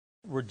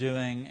we're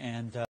doing,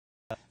 and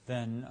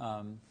then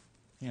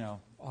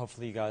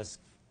hopefully you guys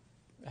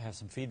have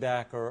some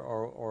feedback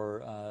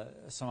or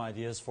some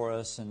ideas for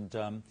us.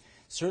 And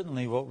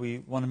certainly what we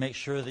want to make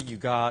sure that you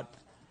got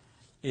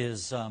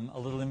is a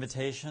little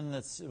invitation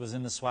it was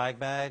in the swag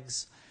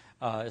bags.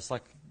 It's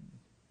like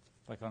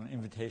on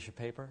invitation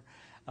paper.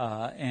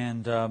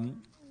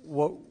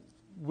 What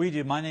we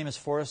do, my name is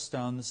Forrest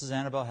Stone. This is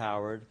Annabelle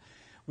Howard.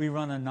 We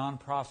run a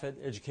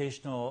nonprofit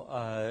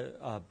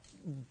educational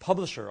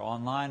publisher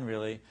online,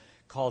 really,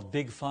 called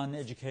Big Fun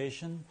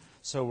Education.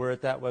 So we're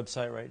at that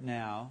website right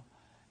now.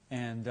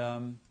 And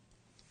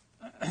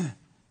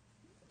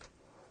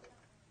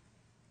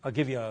I'll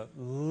give you a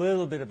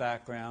little bit of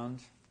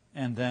background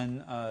and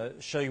then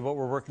show you what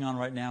we're working on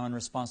right now in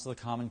response to the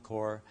Common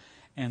Core.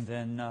 And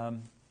then,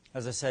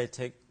 as I say,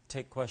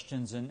 take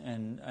questions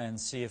and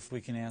see if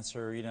we can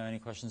answer any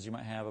questions you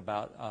might have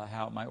about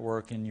how it might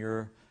work in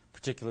your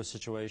particular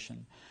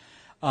situation.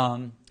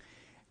 Annabelle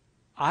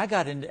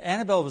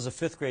was a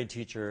 5th grade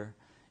teacher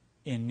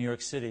in New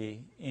York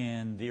City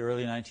in the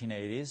early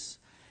 1980s,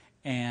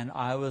 and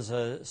I was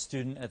a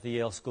student at the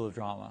Yale School of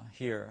Drama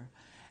here.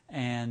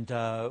 And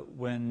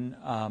when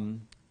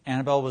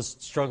Annabelle was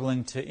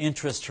struggling to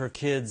interest her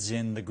kids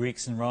in the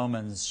Greeks and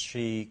Romans,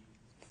 she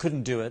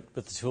couldn't do it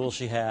with the tools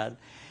she had.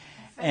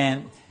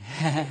 And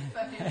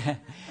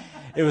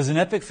it was an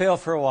epic fail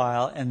for a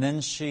while, and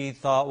then she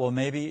thought, well,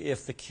 maybe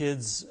if the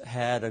kids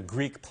had a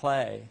Greek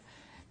play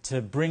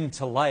to bring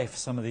to life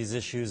some of these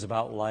issues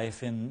about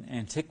life in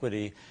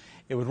antiquity,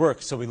 it would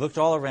work. So we looked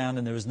all around,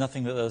 and there was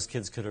nothing that those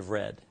kids could have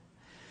read.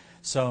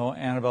 So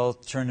Annabelle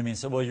turned to me and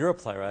said, well, you're a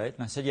playwright.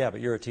 And I said, yeah,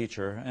 but you're a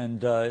teacher,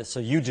 and so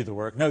you do the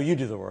work. No, you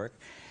do the work.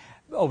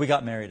 Oh, we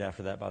got married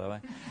after that, by the way.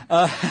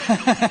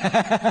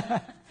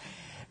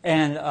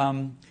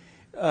 And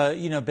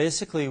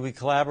basically we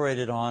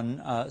collaborated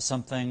on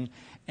something,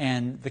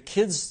 and the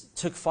kids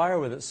took fire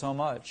with it so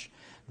much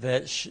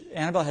that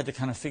Annabelle had to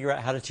kind of figure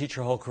out how to teach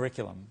her whole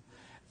curriculum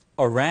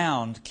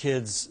around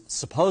kids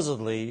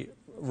supposedly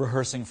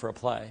rehearsing for a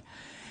play.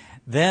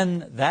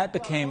 Then that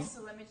became... Well,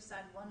 also, let me just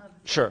add one other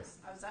thing. Sure.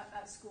 I was at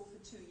that school for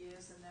 2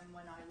 years, and then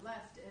when I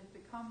left, it had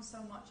become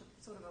so much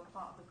sort of a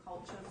part of the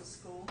culture of the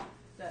school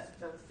that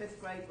the 5th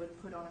grade would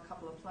put on a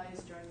couple of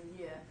plays during the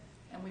year.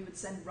 And we would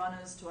send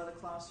runners to other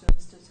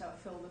classrooms to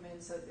fill them in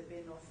so that there'd be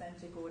an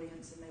authentic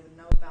audience and they would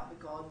know about the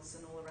gods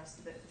and all the rest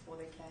of it before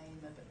they came,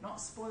 but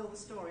not spoil the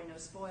story, no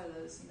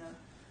spoilers,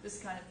 this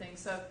kind of thing.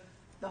 So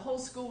the whole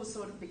school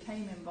sort of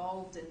became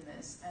involved in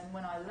this. And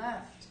when I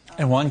left...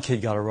 and one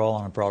kid got a role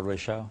on a Broadway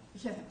show.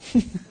 Yeah.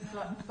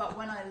 but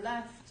when I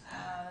left,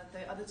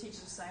 the other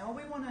teachers were saying, oh,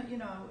 we want to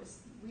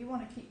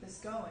keep this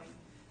going.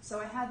 So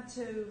I had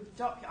to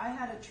I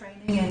had a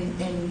training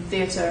in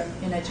theatre,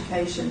 in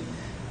education.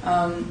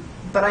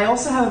 But I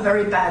also have a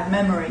very bad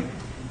memory.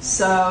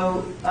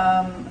 So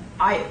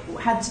I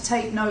had to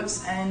take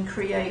notes and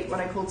create what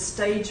I called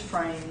stage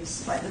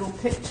frames, like little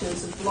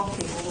pictures of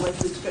blocking all the way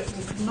through the script.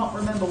 I could not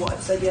remember what I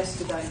said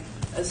yesterday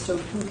as to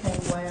who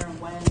came where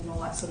and when and all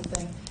that sort of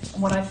thing.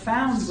 And what I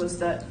found was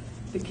that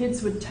the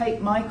kids would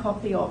take my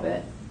copy of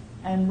it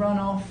and run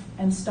off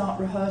and start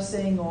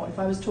rehearsing, or if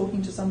I was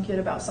talking to some kid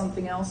about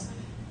something else,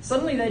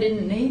 suddenly they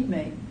didn't need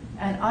me.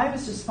 And I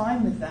was just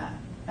fine with that.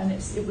 And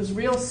it was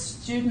real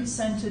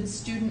student-centered,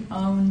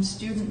 student-owned,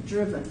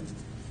 student-driven,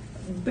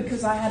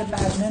 because I had a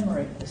bad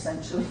memory,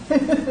 essentially.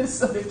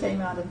 So it came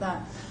out of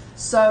that.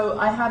 So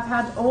I have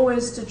had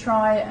always to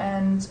try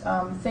and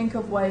think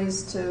of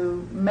ways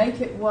to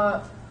make it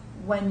work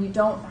when you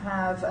don't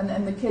have,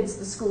 and the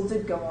school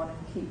did go on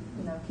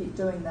and keep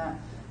doing that,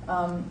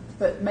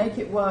 but make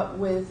it work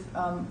with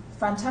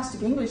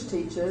fantastic English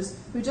teachers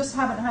who just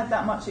haven't had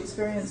that much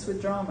experience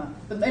with drama.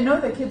 But they know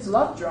their kids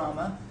love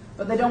drama,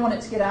 but they don't want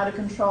it to get out of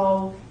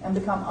control and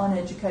become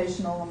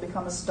uneducational and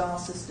become a star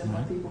system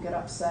where people get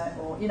upset,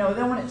 or they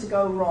don't want it to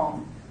go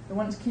wrong. They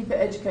want to keep it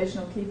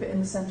educational, keep it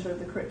in the center of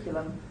the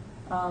curriculum,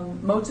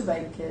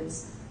 motivate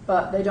kids,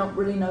 but they don't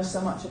really know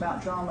so much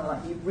about drama.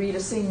 Like you read a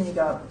scene and you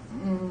go,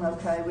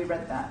 okay, we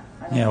read that.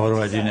 Yeah, what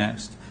do I do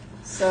next?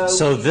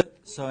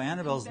 So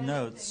Annabelle's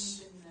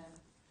notes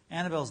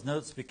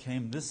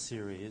became this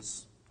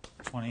series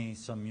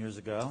 20-some years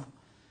ago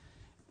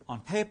on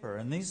paper,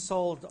 and these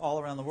sold all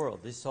around the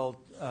world. These sold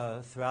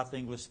throughout the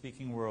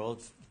English-speaking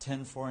world,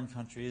 10 foreign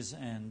countries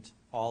and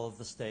all of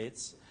the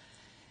states.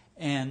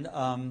 And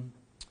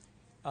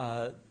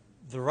the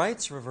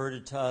rights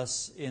reverted to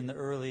us in the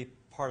early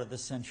part of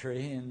this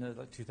century, in the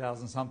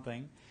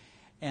 2000-something.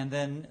 And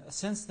then,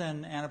 since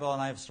then, Annabelle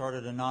and I have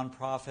started a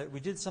nonprofit. We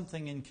did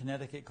something in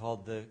Connecticut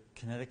called the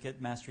Connecticut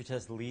Mastery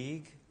Test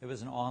League. It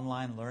was an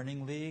online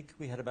learning league.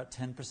 We had about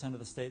 10% of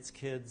the state's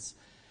kids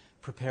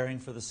preparing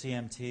for the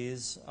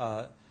CMTs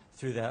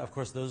through that. Of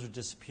course, those are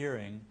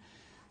disappearing.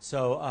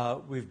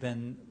 So we've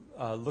been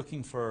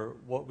looking for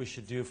what we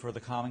should do for the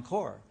Common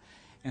Core.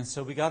 And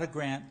so we got a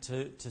grant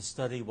to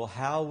study, well,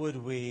 how would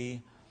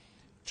we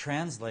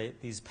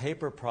translate these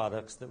paper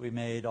products that we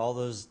made all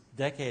those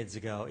decades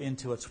ago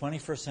into a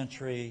 21st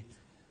century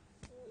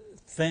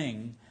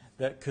thing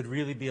that could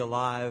really be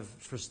alive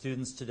for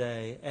students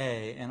today,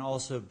 A, and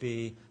also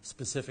be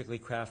specifically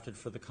crafted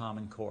for the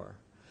Common Core.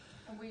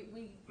 And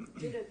we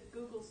did a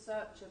Google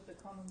search of the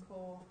Common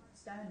Core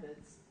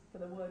standards for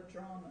the word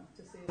drama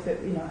to see if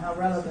it, how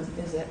relevant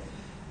is it.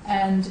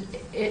 And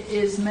it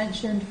is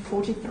mentioned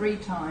 43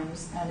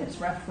 times, and it's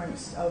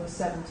referenced over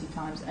 70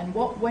 times. And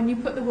when you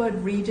put the word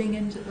reading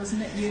into it,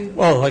 doesn't it?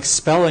 Well, like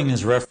spelling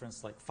is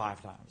referenced like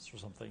 5 times or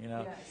something,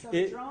 Yeah,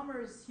 so drama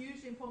is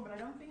hugely important, but I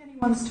don't think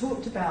anyone's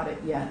talked about it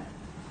yet.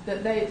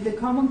 That the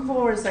Common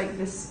Core is like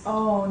this,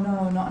 oh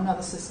no, not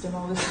another system,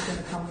 oh this is going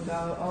to come and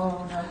go,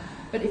 oh no.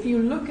 But if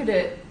you look at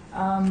it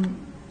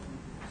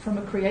from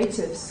a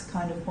creative's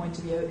kind of point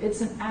of view,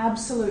 it's an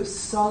absolute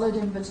solid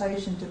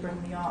invitation to bring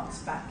the arts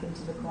back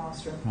into the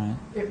classroom. Right.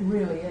 It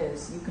really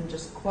is. You can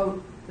just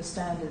quote the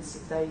standards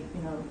if they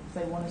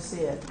want to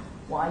see it.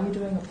 Why are you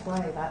doing a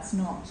play? That's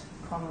not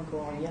Common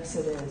Core. Yes,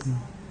 it is.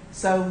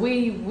 So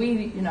we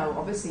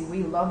obviously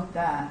we loved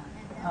that,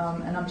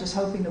 and I'm just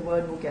hoping the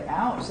word will get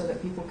out so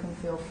that people can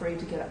feel free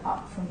to get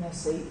up from their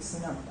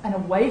seats and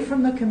away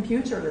from the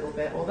computer a little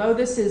bit. Although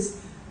this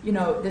is,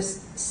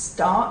 this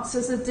starts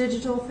as a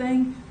digital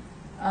thing,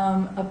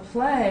 a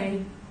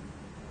play,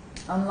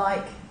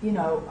 unlike,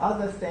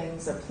 other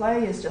things, a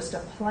play is just a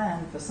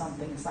plan for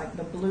something. It's like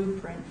the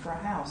blueprint for a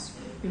house.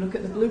 You look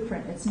at the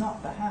blueprint, it's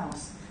not the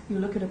house. You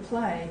look at a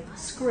play,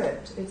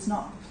 script, it's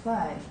not the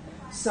play.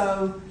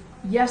 So,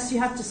 yes, you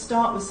have to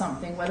start with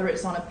something, whether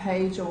it's on a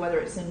page or whether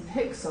it's in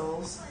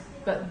pixels,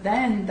 but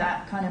then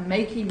that kind of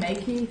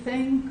makey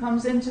thing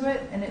comes into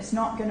it, and it's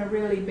not going to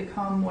really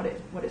become what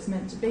it's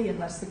meant to be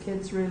unless the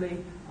kids really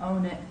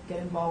own it, get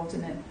involved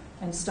in it,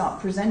 and start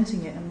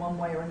presenting it in one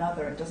way or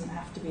another. It doesn't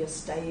have to be a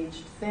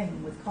staged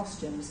thing with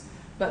costumes,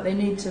 but they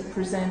need to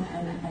present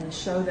and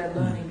show their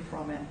learning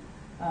from it,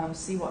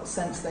 see what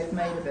sense they've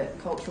made of it,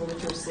 cultural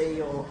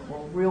literacy or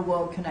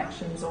real-world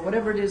connections or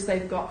whatever it is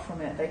they've got from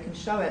it. They can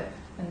show it,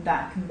 and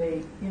that can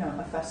be,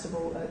 a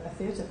festival, a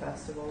theatre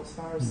festival, as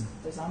far as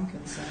I'm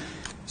concerned.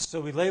 So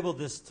we labeled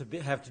this to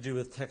have to do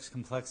with text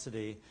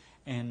complexity,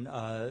 and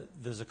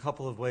there's a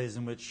couple of ways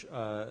in which,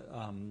 or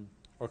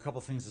a couple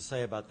of things to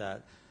say about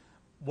that.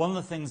 One of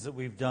the things that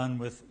we've done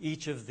with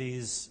each of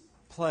these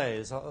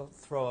plays, I'll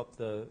throw up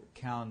the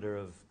calendar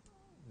of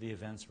the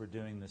events we're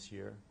doing this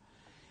year.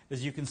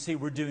 As you can see,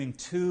 we're doing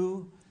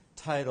 2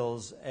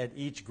 titles at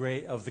each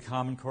grade of the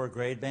Common Core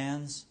grade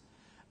bands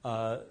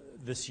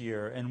this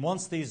year. And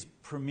once these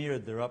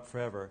premiered, they're up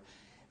forever.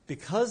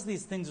 Because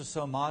these things are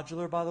so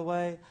modular, by the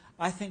way,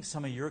 I think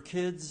some of your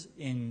kids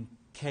in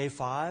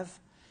K-5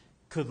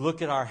 could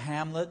look at our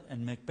Hamlet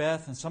and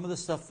Macbeth and some of the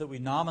stuff that we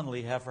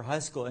nominally have for high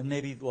school and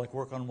maybe like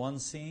work on one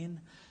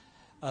scene.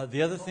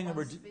 The other thing that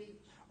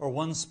or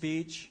one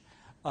speech.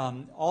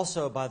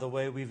 Also, by the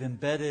way, we've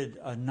embedded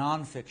a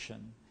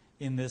nonfiction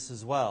in this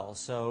as well.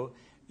 So,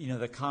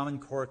 the Common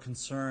Core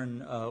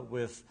concern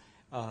with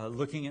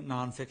looking at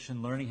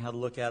nonfiction, learning how to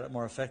look at it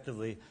more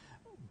effectively,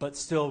 but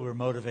still we're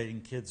motivating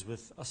kids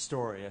with a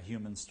story, a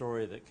human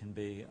story that can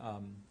be,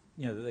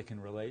 that they can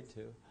relate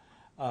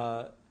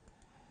to.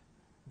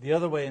 The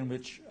other way in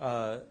which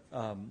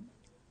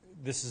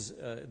this is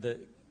the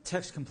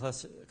text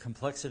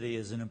complexity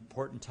is an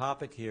important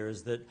topic here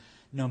is that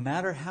no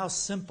matter how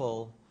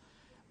simple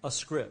a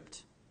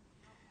script,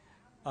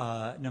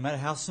 no matter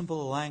how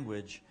simple a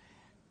language,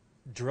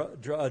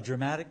 a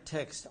dramatic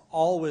text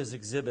always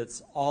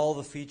exhibits all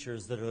the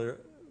features that are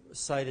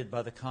cited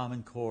by the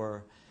Common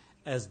Core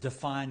as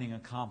defining a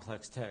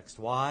complex text.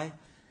 Why?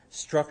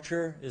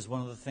 Structure is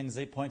one of the things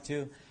they point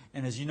to,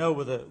 and as you know,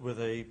 with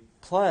a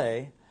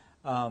play.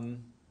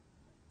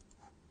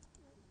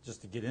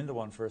 Just to get into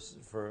one for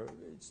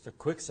just a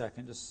quick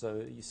second, just so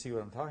you see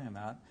what I'm talking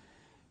about.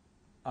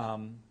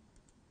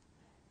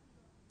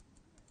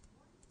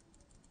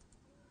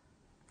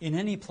 In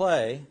any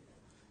play,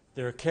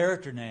 there are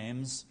character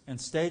names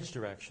and stage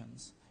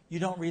directions. You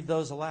don't read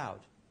those aloud.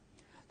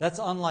 That's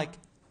unlike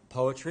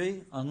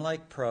poetry,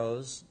 unlike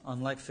prose,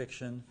 unlike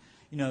fiction.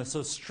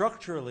 So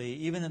structurally,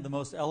 even at the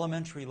most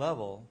elementary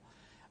level,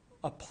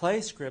 a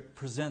play script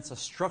presents a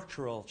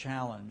structural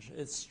challenge.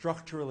 It's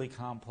structurally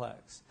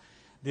complex.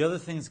 The other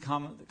things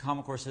Common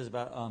Core says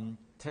about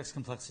text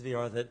complexity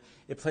are that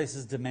it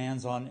places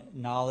demands on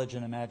knowledge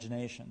and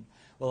imagination.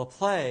 Well, a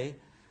play,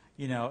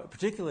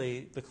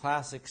 particularly the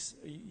classics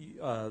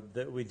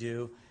that we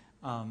do,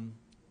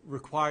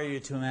 require you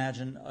to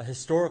imagine a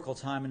historical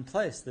time and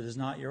place that is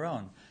not your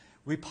own.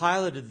 We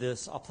piloted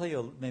this. I'll play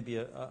you maybe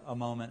a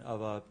moment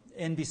of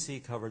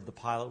NBC covered the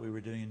pilot we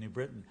were doing in New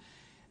Britain.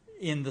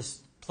 In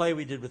this play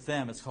we did with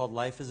them, it's called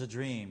Life is a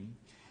Dream.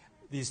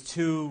 These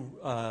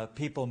 2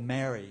 people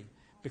marry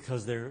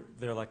because they're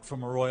like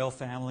from a royal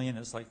family, and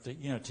it's like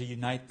to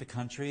unite the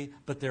country,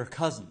 but they're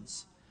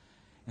cousins.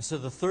 And so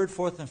the 3rd,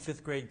 4th, and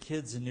 5th grade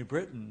kids in New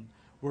Britain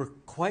were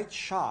quite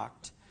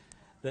shocked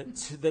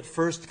that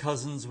first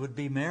cousins would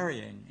be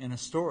marrying in a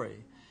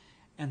story.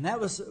 And that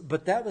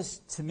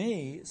was to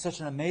me such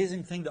an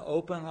amazing thing to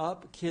open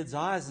up kids'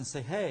 eyes and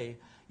say, hey,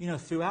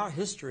 throughout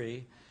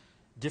history,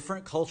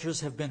 different cultures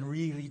have been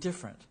really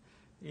different.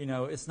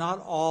 it's not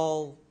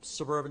all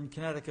suburban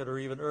Connecticut or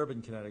even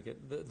urban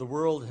Connecticut. The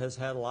world has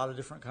had a lot of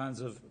different kinds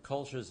of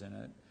cultures in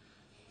it.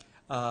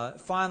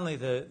 Finally,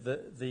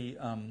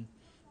 the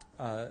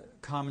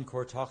Common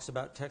Core talks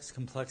about text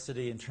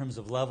complexity in terms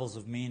of levels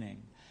of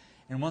meaning.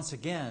 And once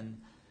again,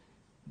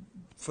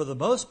 for the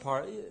most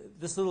part,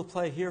 this little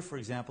play here, for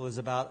example, is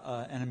about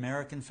an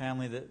American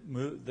family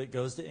that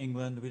goes to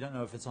England. We don't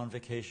know if it's on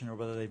vacation or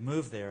whether they've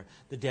moved there.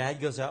 The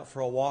dad goes out for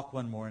a walk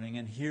one morning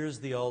and hears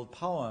the old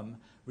poem,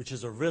 which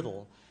is a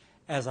riddle,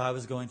 As I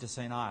Was Going to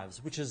St.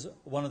 Ives, which is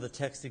one of the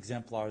text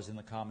exemplars in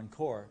the Common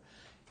Core.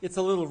 It's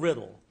a little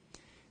riddle.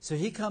 So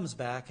he comes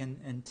back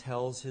and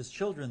tells his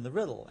children the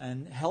riddle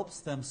and helps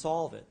them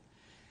solve it.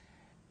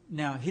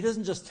 Now, he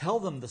doesn't just tell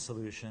them the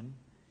solution,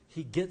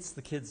 he gets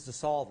the kids to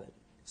solve it.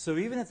 So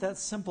even at that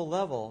simple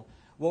level,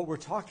 what we're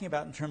talking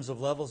about in terms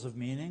of levels of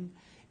meaning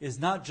is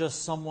not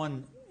just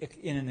someone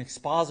in an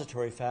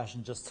expository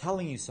fashion just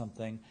telling you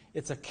something,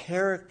 it's a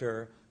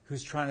character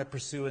who's trying to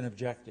pursue an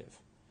objective.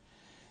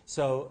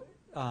 So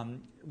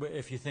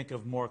if you think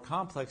of more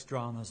complex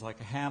dramas like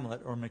a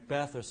Hamlet or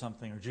Macbeth or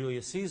something, or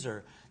Julius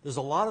Caesar, there's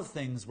a lot of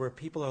things where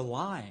people are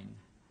lying.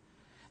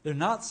 They're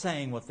not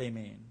saying what they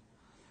mean.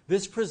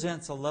 This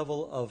presents a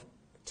level of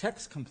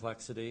text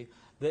complexity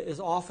that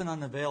is often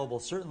unavailable,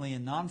 certainly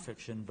in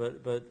nonfiction,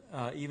 but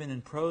even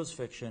in prose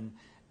fiction,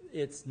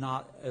 it's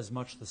not as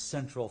much the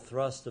central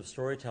thrust of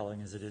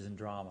storytelling as it is in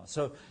drama.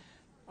 So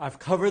I've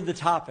covered the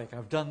topic.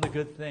 I've done the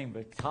good thing.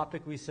 The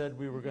topic we said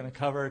we were going to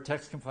cover,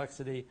 text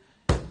complexity,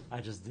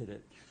 I just did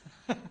it.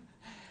 But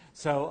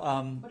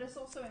it's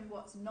also in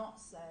what's not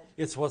said.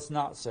 It's what's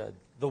not said.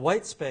 The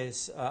white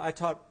space, I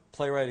taught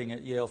playwriting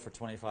at Yale for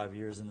 25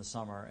 years in the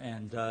summer,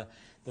 and the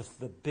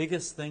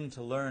biggest thing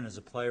to learn as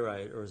a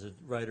playwright or as a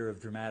writer of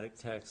dramatic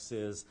texts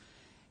is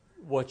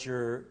what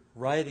you're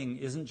writing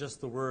isn't just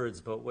the words,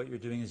 but what you're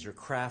doing is you're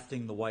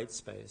crafting the white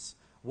space.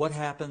 What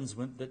happens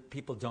that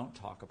people don't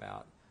talk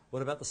about?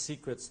 What about the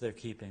secrets they're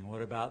keeping?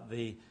 What about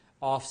the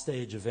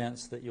offstage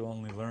events that you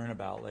only learn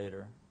about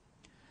later?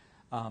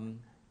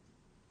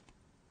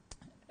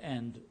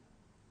 And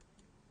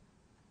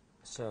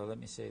so let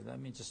me see. Let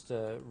me just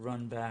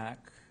run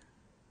back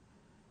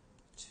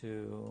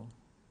to...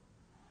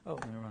 Oh,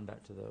 let me run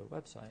back to the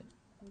website.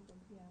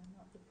 Yeah,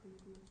 not the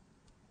preview.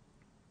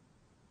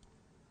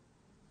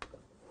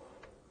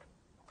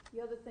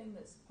 The other thing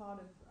that's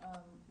part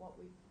of what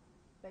we've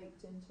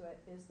baked into it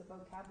is the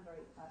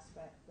vocabulary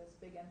aspect. There's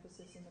big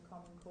emphasis in the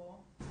Common Core.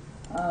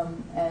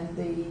 And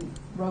the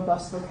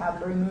robust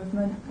vocabulary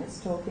movement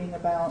is talking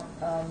about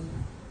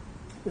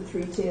the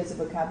 3 tiers of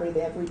vocabulary: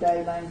 the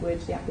everyday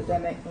language, the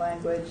academic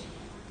language,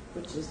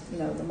 which is,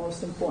 the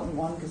most important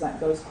one because that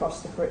goes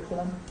across the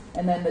curriculum,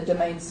 and then the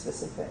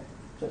domain-specific,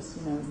 just,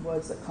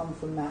 words that come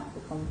from math,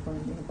 that come from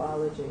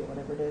biology or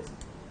whatever it is,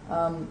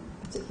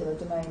 particular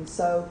domain.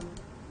 So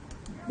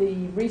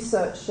the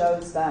research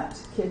shows that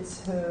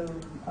kids who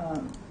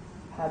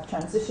have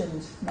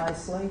transitioned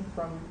nicely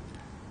from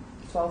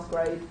 12th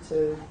grade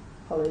to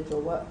college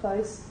or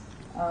workplace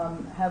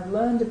have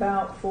learned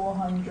about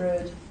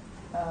 400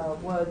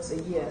 words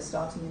a year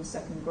starting in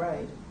 2nd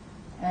grade.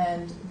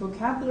 And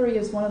vocabulary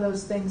is one of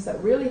those things that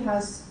really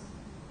has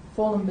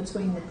fallen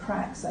between the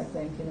cracks, I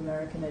think, in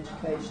American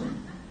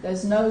education.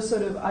 There's no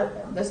sort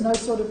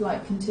of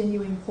like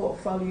continuing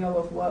portfolio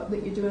of work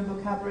that you do in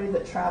vocabulary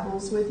that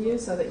travels with you,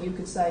 so that you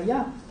could say,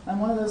 yeah, I'm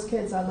one of those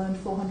kids. I learned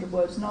 400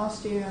 words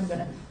last year.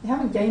 They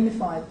haven't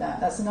gamified that.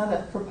 That's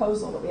another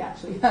proposal that we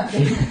actually have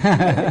in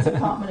the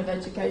Department of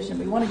Education.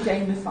 We want to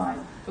gamify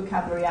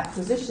vocabulary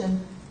acquisition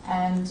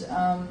and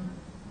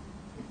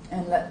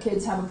let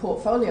kids have a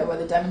portfolio where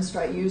they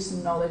demonstrate use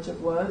and knowledge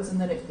of words, and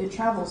then it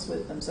travels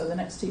with them, so the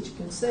next teacher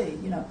can see,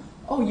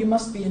 oh, you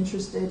must be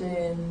interested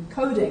in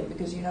coding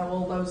because you know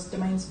all those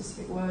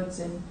domain-specific words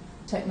in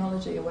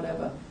technology or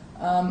whatever.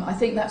 I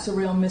think that's a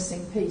real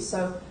missing piece.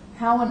 So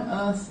how on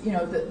earth,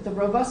 the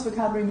robust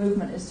vocabulary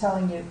movement is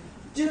telling you,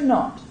 do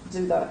not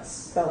do that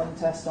spelling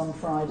test on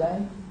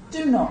Friday.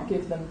 Do not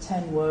give them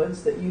 10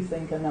 words that you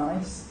think are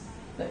nice,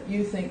 that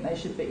you think they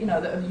should be,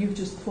 that you've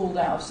just pulled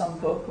out of some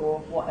book or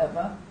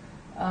whatever.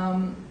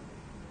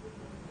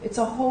 It's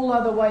a whole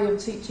other way of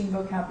teaching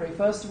vocabulary.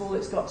 First of all,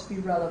 it's got to be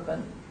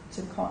relevant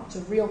to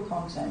real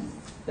content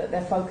that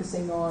they're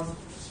focusing on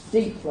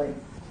deeply.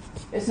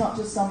 It's not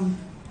just some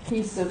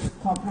piece of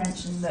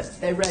comprehension that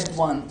they read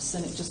once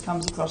and it just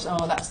comes across,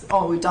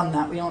 we've done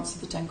that, we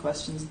answered the 10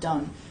 questions,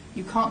 done.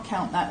 You can't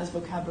count that as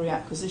vocabulary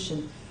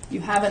acquisition.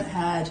 You haven't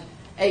had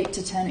 8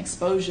 to 10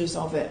 exposures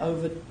of it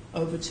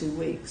over 2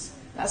 weeks.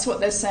 That's what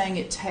they're saying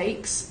it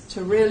takes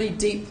to really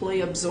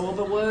deeply absorb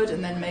a word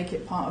and then make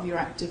it part of your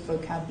active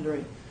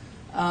vocabulary.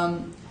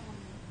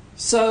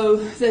 So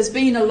there's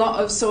been a lot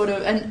of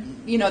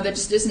there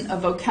just isn't a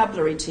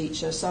vocabulary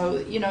teacher. So,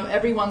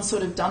 everyone's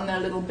sort of done their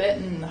little bit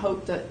and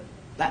hope that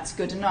that's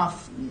good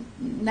enough.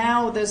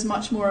 Now there's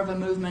much more of a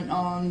movement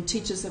on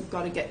teachers have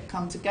got to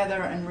come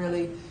together and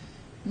really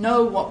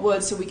know what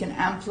words so we can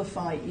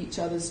amplify each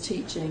other's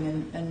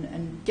teaching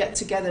and get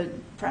together,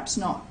 perhaps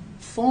not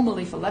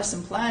formally for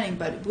lesson planning,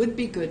 but it would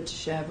be good to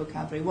share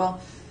vocabulary. Well,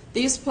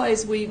 these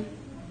plays, we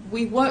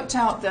worked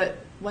out that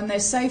when they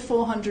say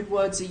 400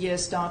 words a year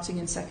starting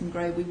in second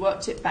grade, we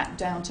worked it back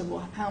down to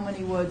how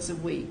many words a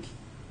week.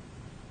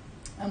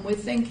 And we're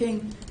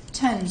thinking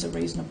 10's a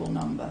reasonable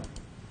number,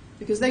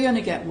 because they're going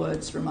to get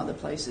words from other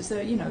places.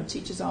 They're,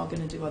 teachers are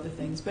going to do other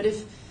things. But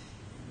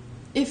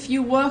if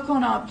you work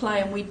on our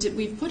play, and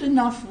we've put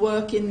enough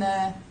work in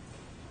there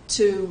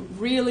to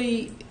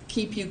really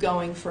keep you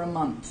going for a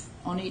month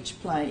on each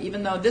play,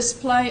 even though this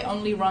play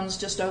only runs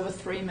just over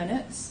 3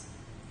 minutes,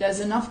 there's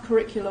enough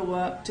curricular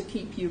work to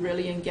keep you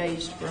really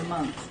engaged for a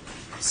month.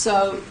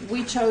 So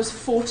we chose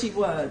 40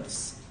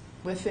 words.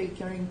 We're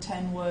figuring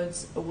 10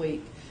 words a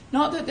week.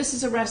 Not that this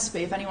is a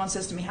recipe. If anyone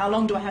says to me, how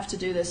long do I have to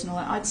do this and all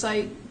that, I'd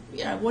say,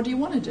 what do you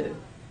want to do?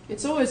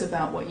 It's always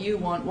about what you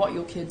want, what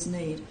your kids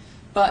need.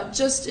 But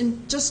just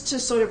to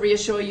sort of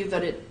reassure you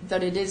that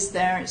it is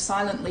there, it's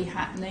silently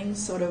happening,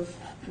 sort of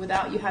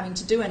without you having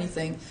to do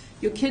anything,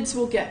 your kids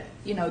will get,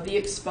 the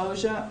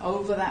exposure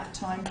over that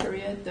time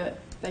period that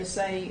they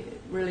say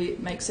really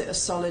makes it a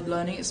solid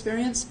learning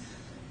experience.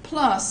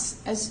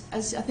 Plus, as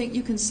I think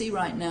you can see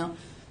right now,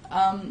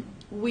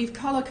 we've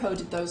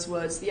color-coded those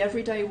words. The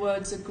everyday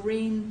words are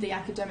green, the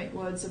academic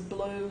words are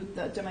blue,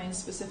 the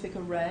domain-specific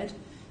are red.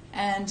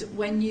 And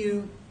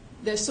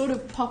they sort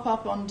of pop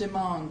up on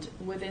demand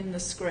within the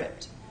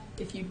script.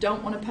 If you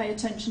don't want to pay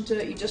attention to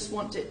it, you just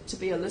want it to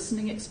be a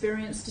listening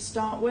experience to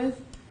start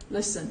with,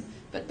 listen.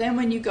 But then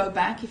when you go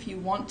back, if you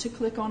want to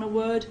click on a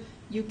word,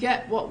 you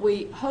get what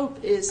we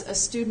hope is a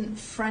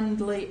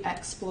student-friendly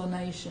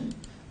explanation,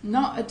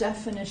 not a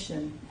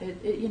definition.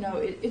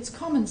 It's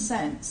common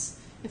sense.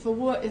 If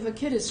a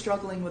kid is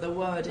struggling with a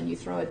word and you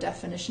throw a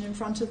definition in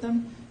front of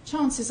them,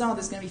 chances are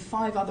there's going to be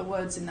 5 other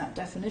words in that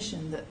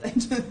definition that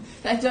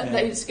they're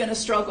going to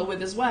struggle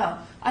with as well.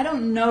 I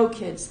don't know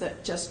kids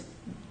that just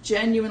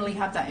genuinely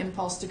have that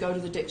impulse to go to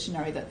the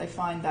dictionary, that they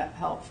find that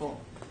helpful.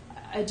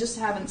 I just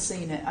haven't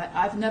seen it.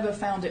 I've never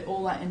found it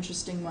all that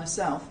interesting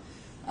myself.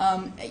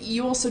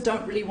 You also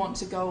don't really want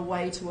to go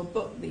away to a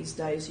book these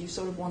days. You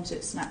sort of want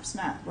it snap,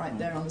 snap right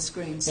there on the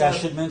screen. So I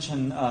should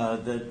mention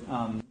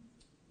that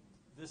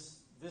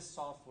this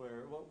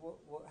software,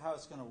 how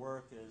it's going to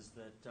work is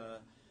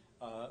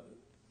that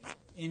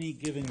any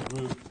given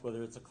group,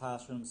 whether it's a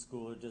classroom,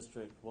 school, or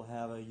district, will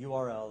have a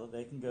URL that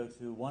they can go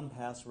to, one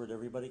password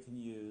everybody can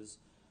use,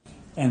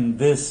 and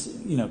this,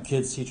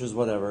 kids, teachers,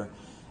 whatever,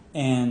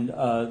 and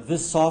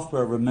this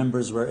software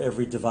remembers where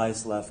every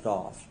device left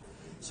off.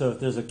 So if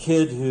there's a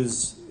kid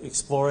who's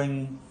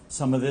exploring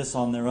some of this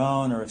on their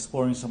own, or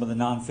exploring some of the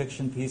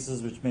nonfiction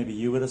pieces, which maybe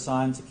you would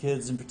assign to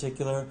kids in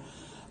particular,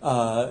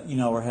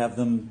 or have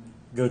them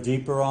go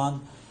deeper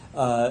on,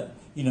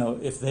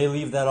 if they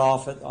leave that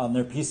off on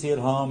their PC at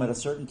home at a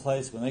certain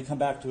place, when they come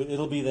back to it,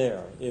 it'll be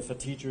there. If a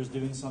teacher is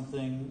doing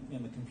something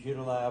in the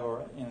computer lab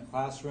or in a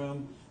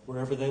classroom,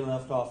 wherever they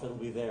left off, it'll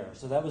be there.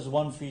 So that was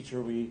one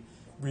feature we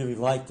really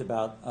liked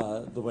about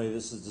the way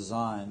this is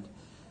designed.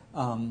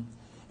 The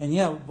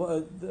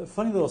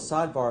funny little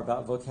sidebar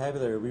about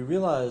vocabulary, we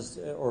realized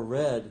or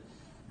read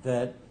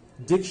that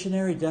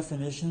dictionary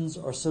definitions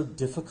are so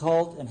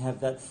difficult and have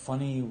that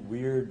funny,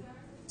 weird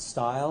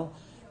style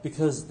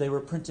because they were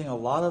printing a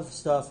lot of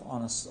stuff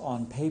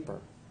on paper.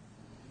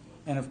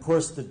 And of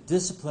course the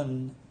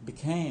discipline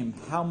became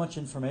how much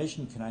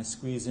information can I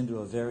squeeze into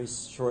a very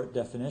short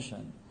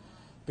definition,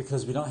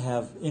 because we don't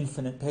have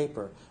infinite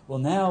paper. Well,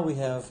 now we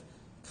have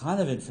kind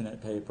of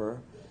infinite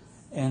paper,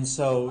 and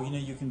so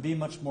you can be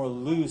much more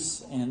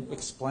loose and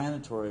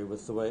explanatory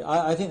with the way.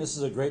 I think this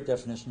is a great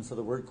definition for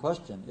the word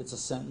question. It's a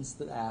sentence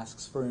that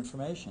asks for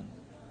information.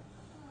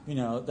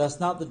 That's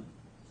not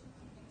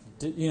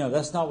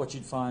that's not what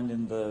you'd find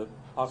in the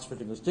Oxford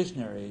English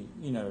Dictionary,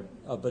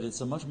 but it's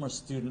a much more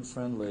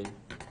student-friendly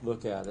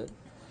look at it.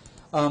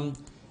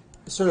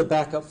 Sort of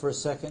back up for a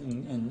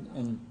second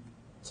and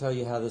tell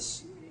you how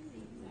this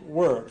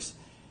works.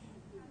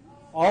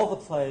 All the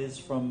plays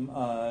from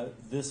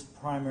this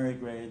primary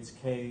grades,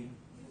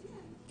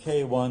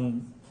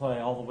 K1 play,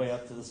 all the way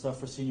up to the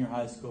stuff for senior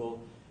high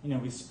school,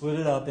 we split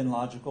it up in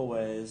logical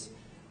ways.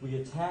 We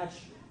attach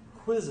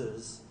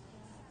quizzes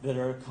that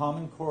are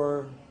Common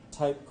Core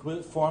type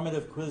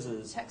formative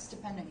quizzes.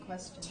 Text-dependent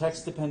questions.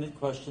 Text-dependent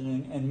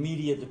questioning and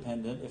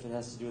media-dependent, if it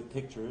has to do with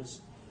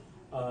pictures,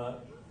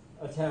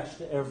 attached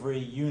to every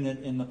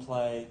unit in the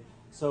play.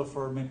 So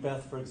for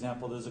Macbeth, for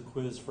example, there's a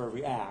quiz for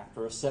every act,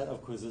 or a set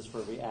of quizzes for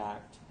every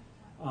act.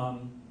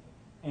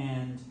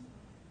 And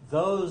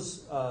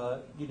those,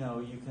 a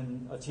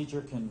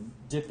teacher can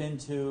dip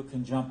into,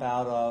 can jump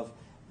out of,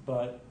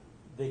 but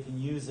they can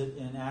use it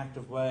in an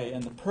active way.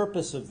 And the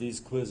purpose of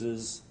these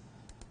quizzes,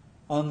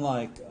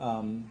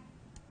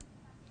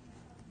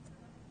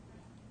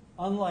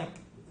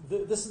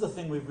 this is the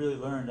thing we've really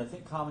learned. I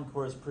think Common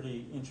Core is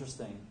pretty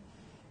interesting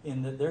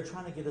in that they're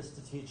trying to get us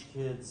to teach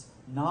kids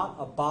not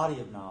a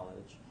body of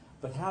knowledge,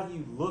 but how do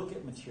you look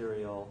at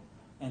material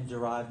and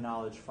derive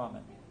knowledge from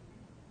it.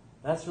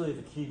 That's really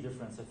the key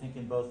difference, I think,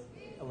 in both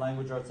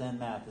language arts and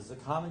math, is the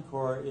Common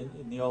Core,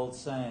 in the old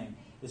saying,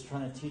 is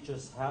trying to teach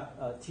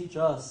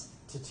us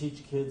to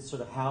teach kids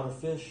sort of how to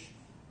fish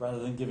rather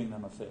than giving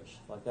them a fish,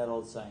 like that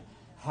old saying.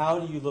 How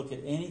do you look at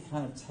any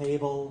kind of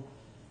table,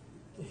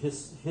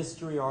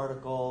 history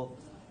article,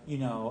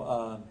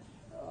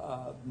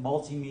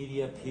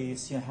 multimedia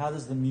piece? How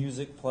does the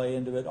music play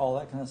into it? All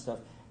that kind of stuff.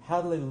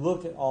 How do they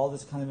look at all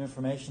this kind of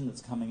information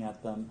that's coming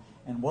at them,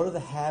 and what are the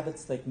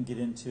habits they can get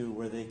into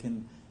where they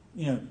can,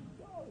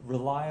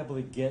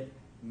 reliably get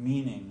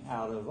meaning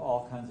out of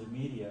all kinds of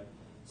media?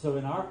 So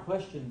in our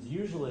questions,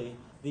 usually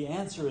the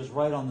answer is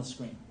right on the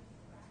screen.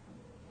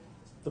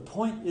 The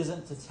point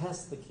isn't to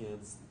test the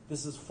kids.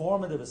 This is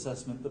formative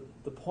assessment.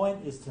 The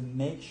point is to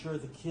make sure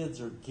the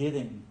kids are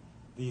getting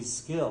these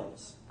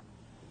skills,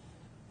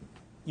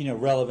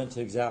 relevant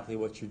to exactly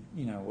what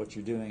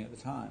you're doing at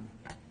the time.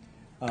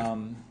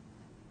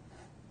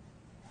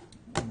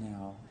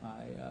 Now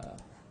I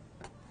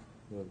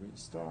will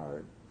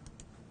restart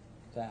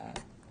that.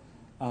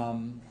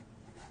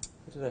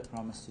 What did I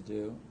promise to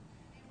do?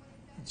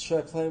 Should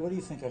I play? What do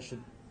you think I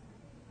should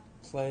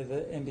play?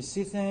 The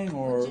NBC thing,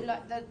 or would you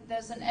like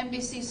there's an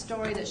NBC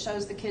story that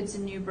shows the kids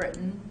in New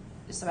Britain.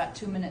 It's about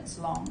 2 minutes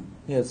long.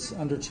 Yeah, it's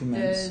under 2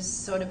 minutes. There's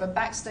sort of a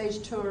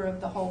backstage tour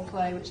of the whole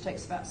play, which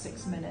takes about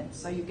 6 minutes,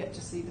 so you get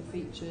to see the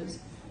features.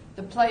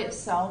 The play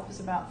itself is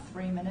about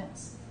 3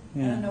 minutes.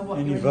 Yeah. I don't know what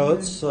Any you're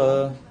votes?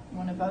 You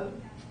want to vote?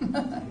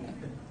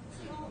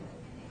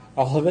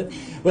 All of it?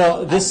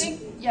 Well, this. I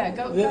think, yeah,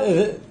 go.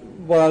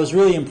 Well, I was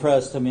really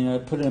impressed. I mean, I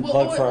put in a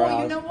plug for our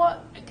hours. You know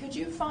what? Could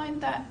you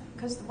find that?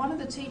 Because one of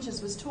the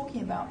teachers was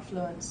talking about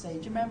fluency. Do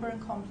you remember in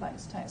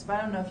complex text? But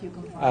I don't know if you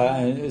can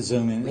find it.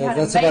 Zoom in.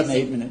 That's about an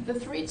 8 minute. The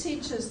 3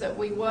 teachers that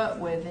we work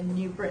with in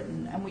New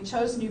Britain, and we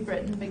chose New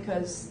Britain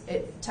because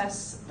it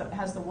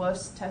has the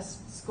worst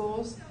test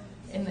scores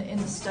in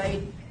the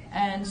state.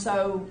 And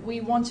so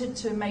we wanted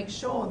to make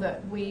sure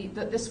that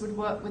this would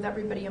work with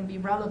everybody and be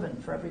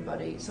relevant for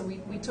everybody. So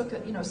we took a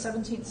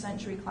 17th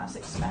century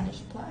classic Spanish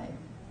play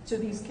to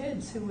these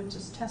kids who were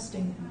just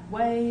testing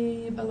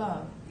way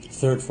below.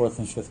 3rd, 4th,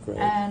 and 5th grade.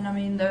 And I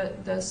mean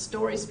the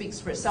story speaks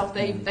for itself.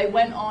 They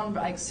went on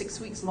like 6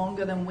 weeks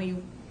longer than we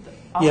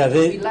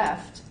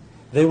left.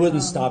 They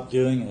wouldn't stop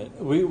doing it.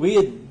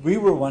 We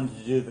were wanting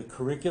to do the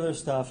curricular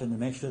stuff and to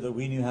make sure that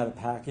we knew how to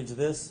package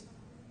this.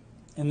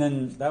 And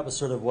then that was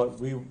sort of what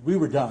we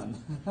were done.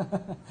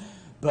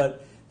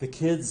 But the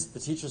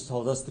teachers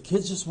told us, the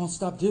kids just won't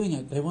stop doing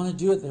it. They want to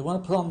do it. They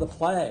want to put on the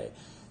play.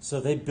 So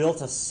they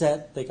built a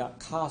set. They got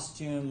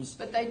costumes.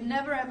 But they'd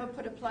never ever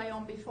put a play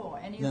on before,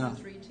 any of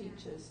the 3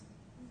 teachers.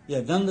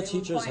 Yeah, none of the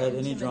teachers had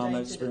any drama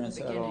experience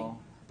at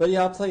all. But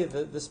yeah, I'll tell you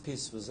that this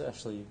piece was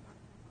actually...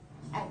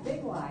 At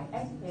Big Y,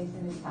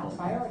 education is top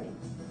priority.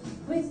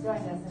 Please join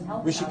us in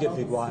helping We should our get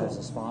local Big Y schools.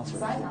 as a sponsor.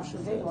 Sign up for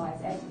Big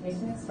Y's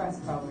Education Express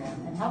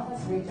program and help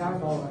us reach our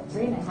goal of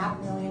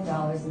 $3.5 million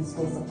in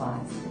school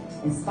supplies.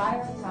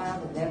 Inspire a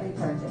child with every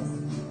purchase.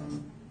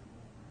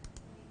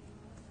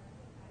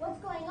 What's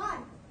going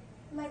on?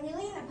 Am I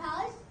really in a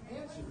palace?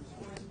 Answers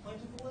are as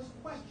plentiful as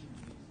questions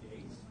these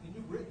days in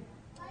New Britain.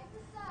 Like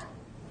the sun.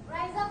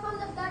 Rise up from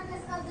the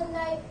darkness of the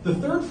night. The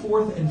 3rd,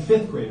 4th, and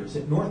 5th graders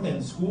at North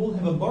End School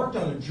have embarked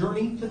on a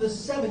journey to the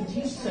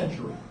 17th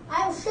century.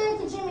 I am sure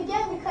to dream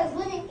again because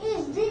living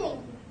is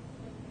dreaming.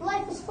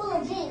 Life is full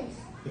of dreams.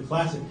 The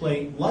classic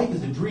play Life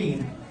is a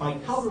Dream by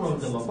Calderón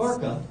de la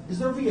Barca is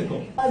their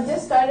vehicle.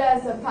 This started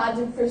as a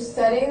project for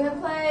studying the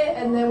play,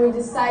 and then we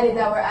decided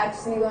that we're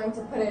actually going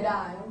to put it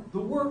on. The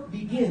work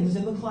begins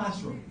in the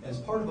classroom as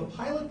part of a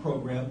pilot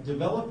program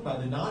developed by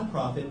the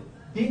nonprofit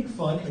Big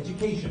Fun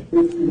Education.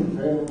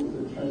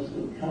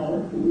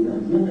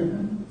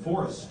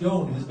 Forrest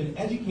Stone has been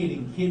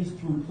educating kids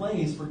through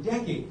plays for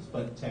decades,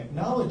 but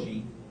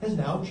technology has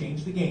now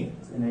changed the game.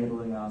 It's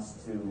enabling us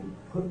to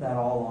put that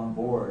all on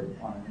board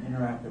on an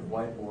interactive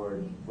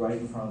whiteboard right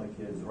in front of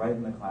the kids, right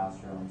in the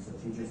classroom, so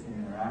teachers can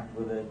interact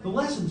with it. The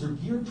lessons are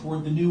geared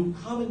toward the new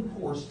Common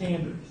Core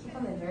standards.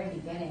 From the very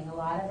beginning, a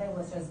lot of it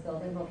was just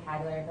building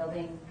vocabulary,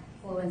 building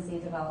fluency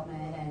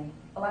development, and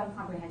a lot of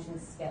comprehension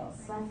skills.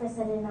 So at first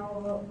I didn't know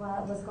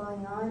what was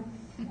going on,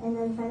 and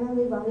then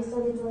finally when we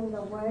started doing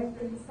the work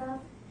and stuff,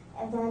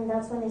 and then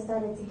that's when I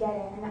started to get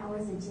it, and I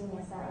was a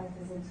genius. That life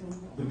is a genius.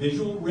 The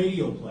visual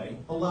radio play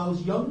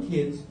allows young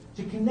kids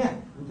to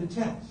connect with the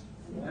text.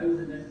 Why was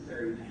it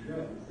necessary to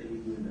show so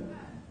you would know?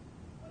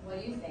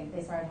 What do you think?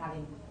 They started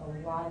having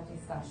a lot of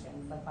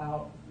discussions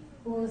about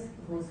who's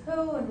who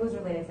and who's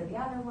related to the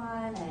other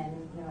one,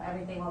 and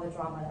everything, all the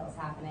drama that was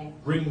happening.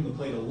 Bringing the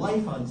play to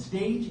life on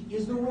stage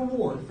is the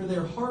reward for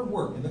their hard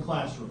work in the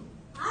classroom.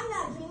 I'm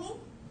not dreaming.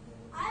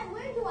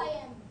 Where do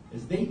I am?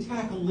 As they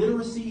tackle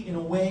literacy in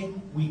a way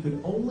we could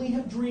only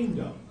have dreamed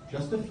of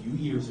just a few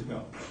years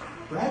ago.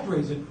 Brad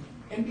Drazen,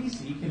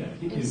 NBC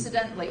Connecticut News.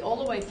 Incidentally, all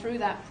the way through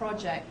that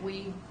project,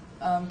 we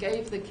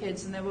gave the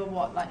kids, and there were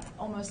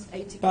almost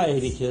 80 kids. About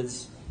 80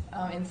 kids.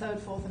 In 3rd,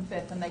 4th, and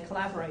 5th, and they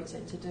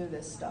collaborated to do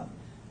this stuff.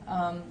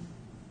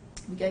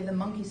 We gave them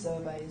monkey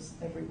surveys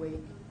every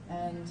week,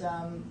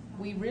 and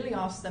we really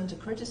asked them to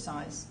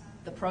criticize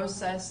the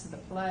process, the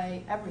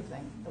play,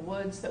 everything, the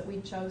words that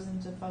we'd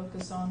chosen to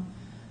focus on.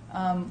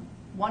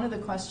 one of the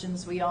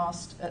questions we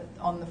asked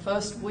on the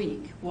first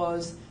week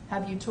was,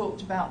 have you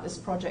talked about this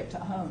project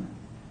at home?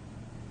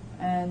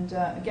 And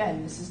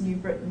again, this is New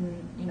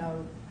Britain,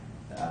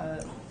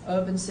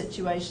 urban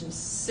situations,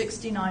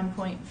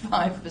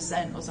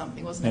 69.5% or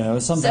something, wasn't it? Yeah, it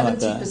was something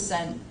 70% like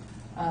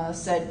that.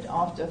 Said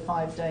after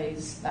 5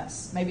 days,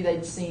 maybe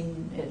they'd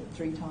seen it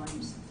 3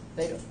 times.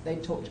 They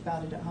talked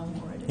about it at home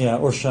already. Yeah,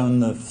 or shown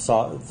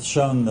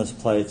this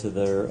play to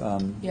their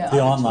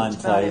the online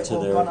play to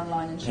their gone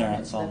online and shown it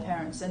parents. to their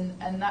parents,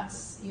 and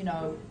that's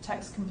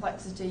text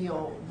complexity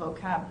or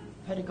vocab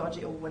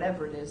pedagogy or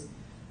whatever it is.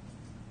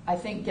 I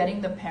think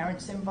getting the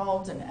parents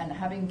involved and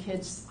having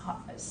kids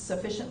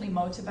sufficiently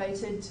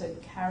motivated to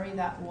carry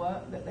that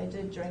work that they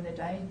did during the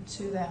day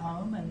to their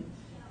home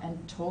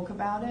and talk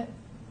about it,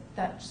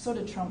 that sort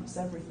of trumps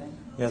everything.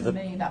 Yeah, to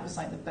me, that was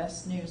like the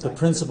best news. The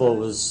principal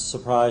was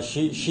surprised.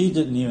 She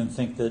didn't even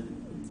think that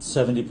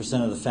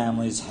 70% of the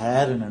families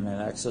had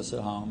internet access at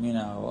home.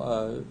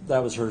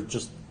 That was her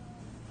just,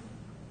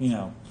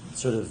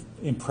 sort of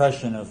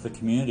impression of the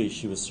community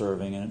she was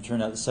serving, and it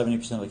turned out that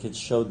 70% of the kids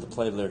showed the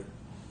play to their,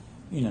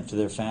 to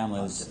their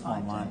families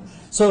online.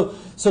 So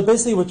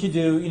basically, what you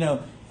do,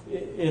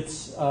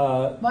 it's.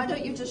 Why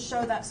don't you just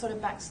show that sort of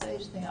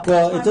backstage thing?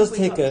 Well, it does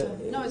take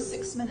No, it's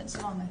 6 minutes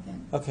long, I think.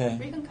 Okay.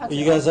 You can cut Are it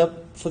you guys off.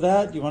 up for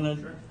that? You want to?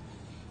 Sure.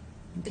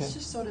 Okay. It's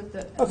just sort of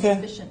the Okay.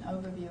 efficient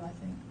overview, I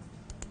think.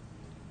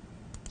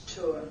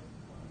 Tour.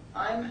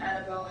 I'm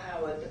Annabelle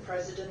Howard, the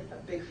president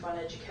of Big Fun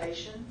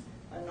Education,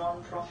 a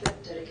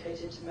non-profit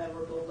dedicated to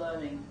memorable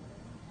learning.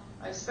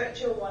 I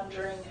expect you're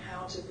wondering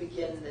how to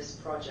begin this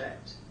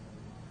project.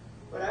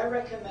 What I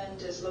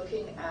recommend is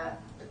looking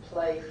at the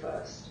play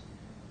first.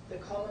 The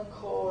Common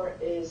Core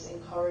is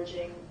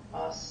encouraging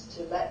us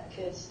to let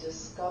kids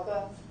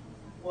discover,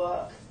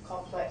 work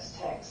complex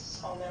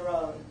texts on their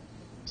own,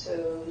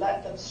 to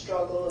let them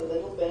struggle a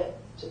little bit,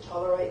 to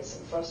tolerate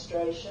some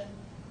frustration,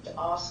 to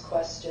ask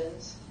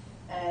questions,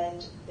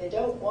 and they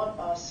don't want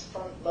us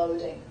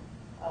front-loading.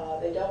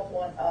 They don't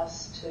want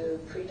us to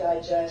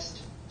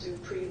pre-digest, do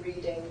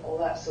pre-reading, all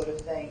that sort of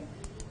thing.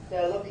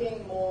 They're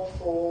looking more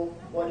for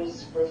what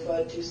is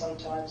referred to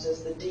sometimes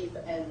as the deep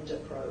end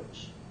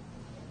approach.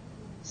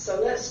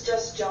 So let's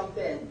just jump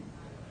in.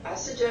 I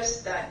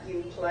suggest that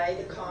you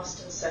play the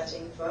cast and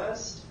setting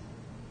first,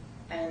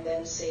 and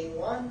then scene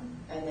 1,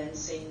 and then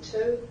scene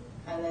 2,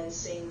 and then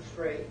scene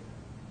 3.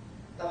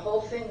 The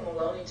whole thing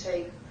will only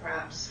take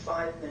perhaps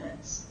 5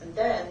 minutes. And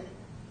then,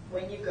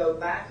 when you go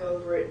back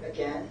over it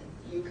again,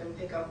 you can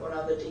pick up on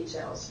other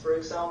details. For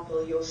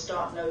example, you'll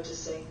start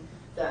noticing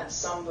that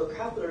some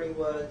vocabulary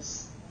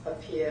words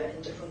appear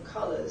in different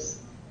colors.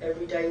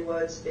 Everyday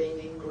words being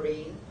in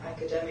green,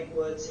 academic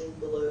words in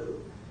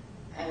blue,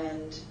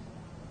 and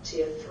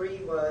tier 3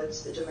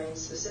 words, the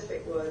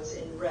domain-specific words,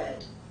 in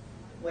red.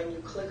 When you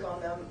click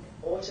on them,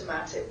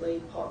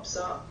 automatically pops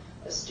up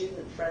a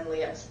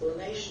student-friendly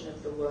explanation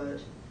of the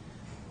word.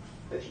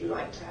 If you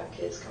like to have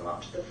kids come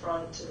up to the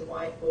front to the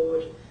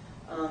whiteboard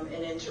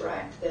and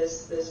interact,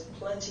 there's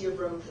plenty of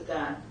room for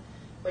that.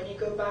 When you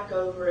go back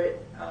over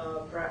it,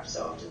 perhaps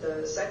after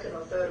the second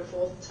or third or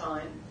fourth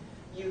time,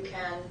 you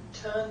can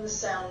turn the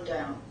sound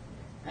down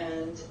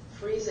and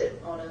freeze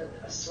it on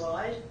a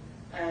slide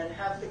and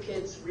have the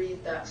kids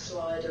read that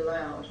slide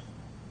aloud.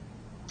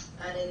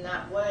 And in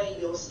that way,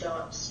 you'll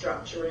start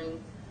structuring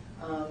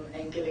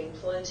and giving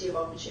plenty of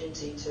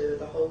opportunity to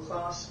the whole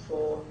class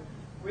for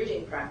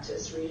reading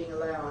practice, reading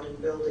aloud,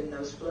 and building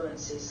those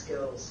fluency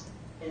skills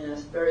in a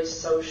very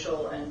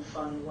social and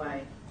fun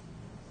way.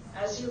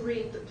 As you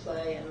read the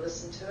play and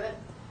listen to it,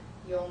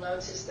 you'll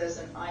notice there's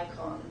an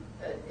icon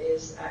that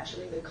is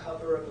actually the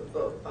cover of a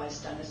book by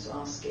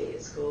Stanislavski.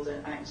 It's called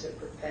An Actor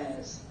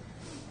Prepares.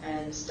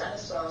 And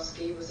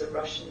Stanislavski was a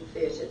Russian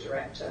theater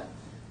director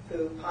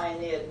who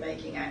pioneered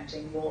making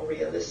acting more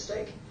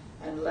realistic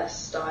and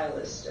less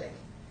stylistic.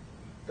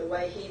 The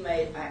way he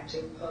made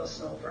acting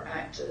personal for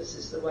actors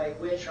is the way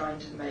we're trying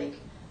to make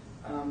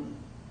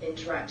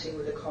interacting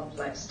with a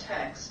complex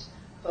text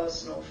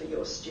personal for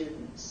your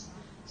students.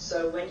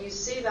 So when you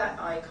see that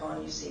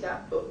icon, you see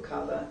that book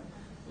cover,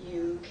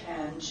 you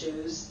can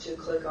choose to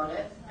click on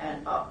it,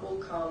 and up will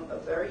come a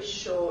very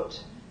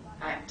short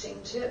acting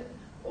tip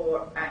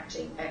or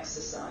acting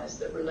exercise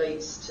that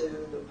relates to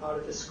the part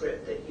of the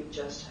script that you've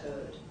just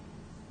heard.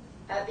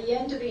 At the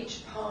end of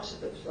each part of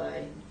the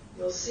play,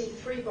 you'll see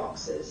 3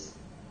 boxes.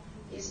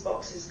 These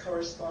boxes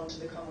correspond to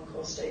the Common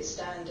Core State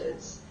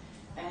Standards.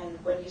 And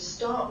when you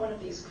start one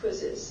of these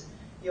quizzes,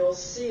 you'll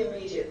see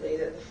immediately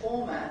that the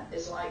format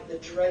is like the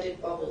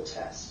dreaded bubble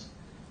test.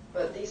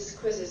 But these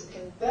quizzes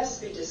can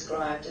best be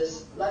described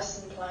as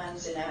lesson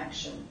plans in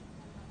action.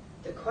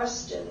 The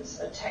questions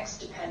are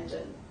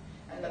text-dependent,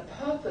 and the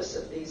purpose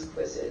of these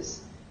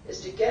quizzes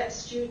is to get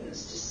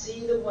students to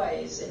see the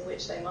ways in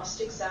which they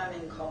must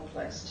examine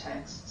complex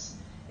texts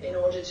in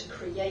order to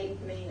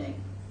create meaning.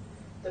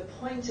 The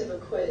point of a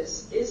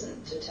quiz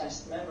isn't to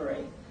test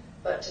memory,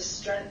 but to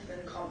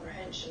strengthen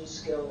comprehension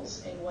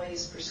skills in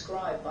ways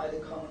prescribed by the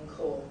Common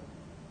Core.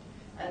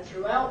 And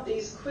throughout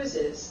these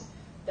quizzes,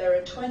 There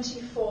are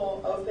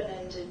 24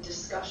 open-ended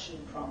discussion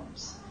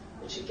prompts,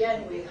 which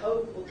again we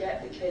hope will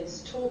get the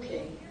kids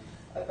talking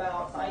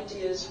about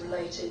ideas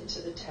related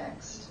to the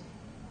text.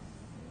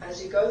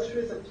 As you go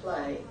through the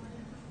play,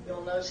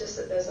 you'll notice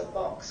that there's a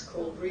box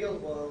called Real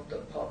World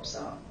that pops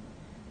up.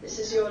 This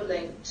is your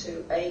link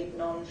to 8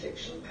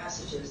 non-fiction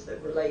passages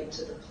that relate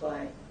to the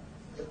play.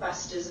 The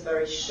passages are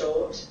very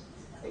short.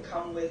 They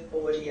come with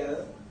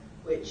audio,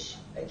 which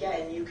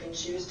again you can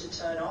choose to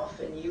turn off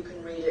and you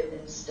can read it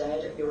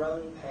instead at your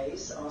own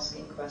pace,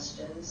 asking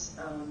questions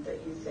that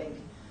you think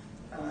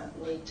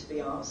need to be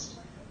asked.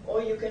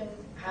 Or you can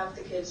have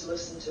the kids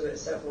listen to it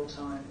several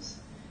times.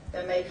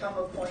 There may come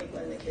a point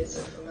when the kids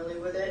are familiar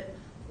with it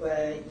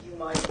where you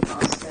might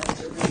ask them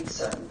to read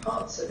certain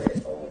parts of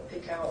it or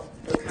pick out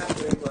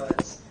vocabulary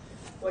words.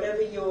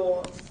 Whatever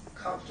you're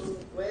comfortable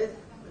with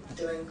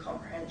doing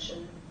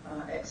comprehension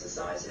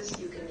exercises,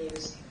 you can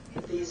use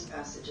these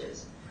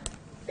passages.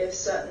 If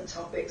certain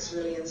topics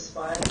really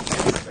inspire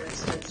them, for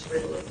instance,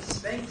 Riddle of the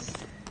Sphinx,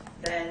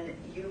 then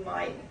you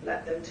might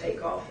let them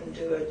take off and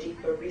do a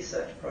deeper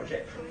research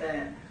project from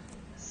there.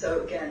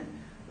 So again,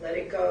 let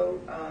it go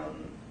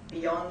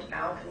beyond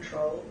our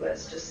control.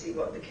 Let's just see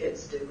what the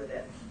kids do with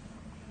it.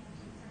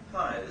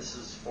 Hi, this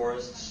is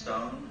Forrest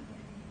Stone,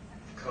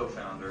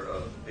 co-founder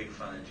of Big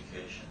Fun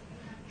Education,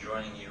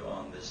 joining you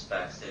on this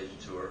backstage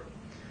tour.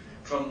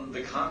 From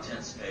the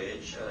contents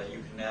page, you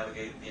can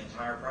navigate the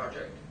entire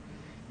project.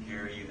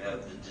 Here you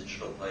have the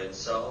digital play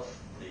itself,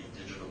 the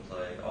digital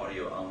play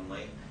audio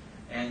only,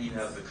 and you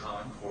have the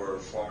Common Core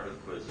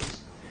formative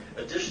quizzes.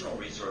 Additional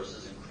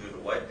resources include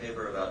a white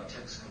paper about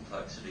text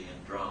complexity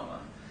and drama,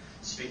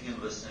 speaking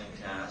and listening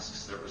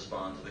tasks that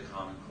respond to the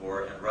Common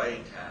Core, and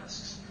writing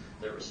tasks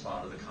that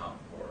respond to the Common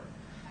Core.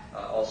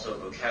 Also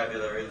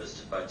vocabulary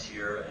listed by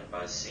tier and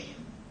by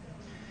scene.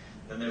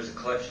 Then there's a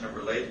collection of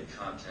related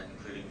content,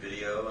 including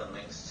video and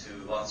links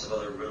to lots of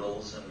other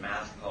riddles and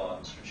math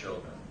poems for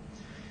children.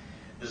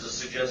 There's a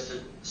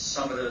suggested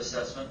summative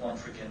assessment, one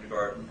for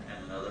kindergarten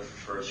and another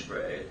for first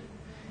grade.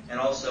 And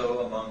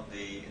also among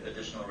the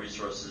additional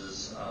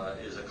resources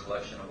is a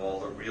collection of all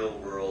the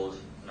real-world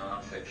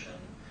nonfiction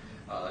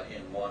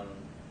in one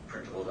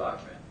printable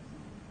document.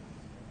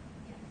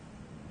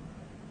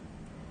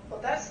 Well,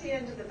 that's the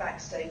end of the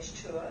backstage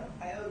tour.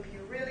 I hope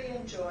you really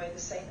enjoy the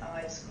St.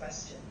 Ives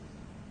question.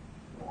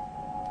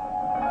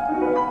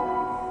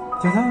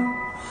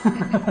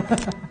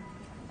 Ta-da!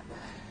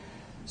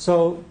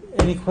 So,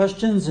 any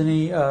questions?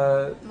 Any?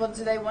 Well,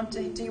 do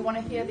you want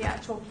to hear the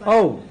actual play?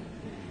 Oh,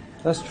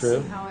 that's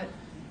true. See how it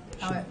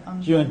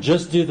Do you want to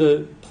just do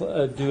the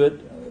do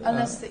it?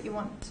 Unless that you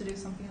want to do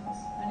something else.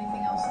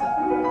 Anything else that?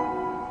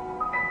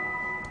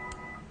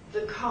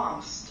 The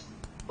cast,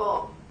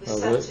 Bob, the Oh,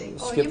 setting.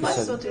 skip you the might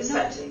setting. still do The no.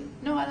 setting.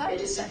 No, I like It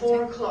the is setting.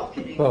 4 o'clock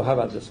in England. Well, how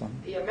about this one?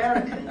 The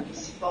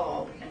Americans,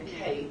 Bob and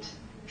Kate,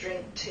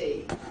 drink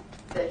tea.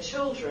 Their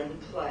children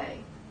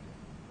play.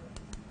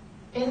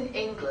 In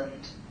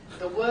England,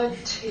 the word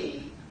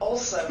tea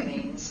also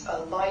means a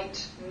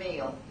light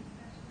meal.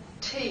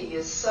 Tea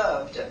is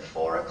served at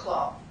 4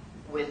 o'clock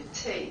with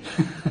tea.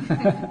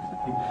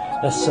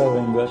 That's so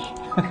English.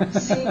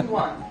 Scene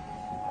 1.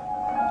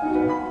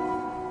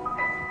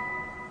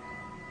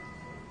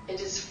 It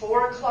is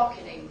 4 o'clock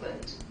in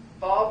England.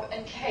 Bob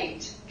and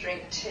Kate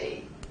drink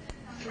tea.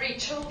 3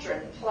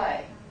 children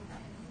play.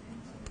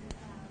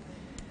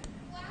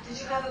 Did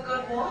you have a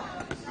good walk?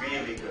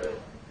 Really good.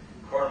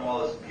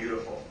 Cornwall is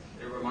beautiful.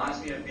 It reminds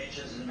me of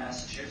beaches in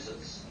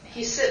Massachusetts.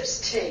 He sips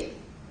tea.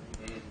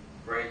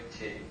 Great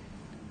tea.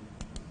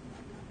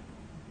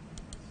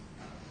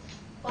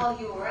 While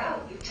you were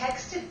out, you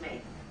texted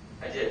me.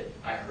 I did.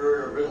 I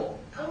heard a riddle.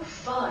 Oh,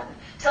 fun.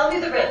 Tell me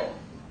the riddle.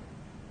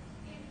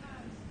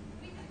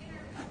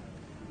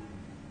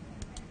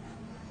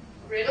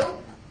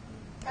 Riddle?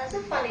 That's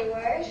a funny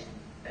word.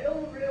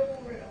 Riddle,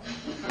 riddle, riddle.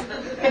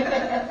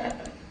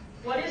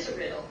 What is a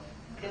riddle?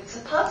 It's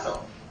a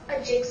puzzle.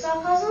 A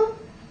jigsaw puzzle?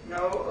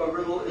 No, a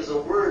riddle is a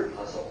word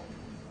puzzle.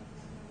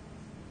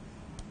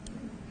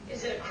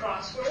 Is it a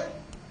crossword?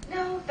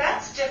 No,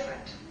 that's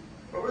different.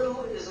 A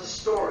riddle is a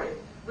story.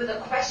 With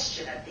a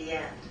question at the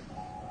end.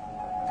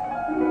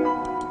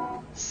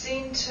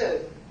 Scene 2.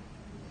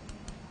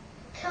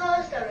 Tell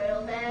us the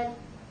riddle, Dad.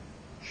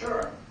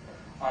 Sure.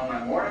 On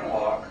my morning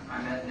walk,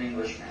 I met an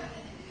Englishman.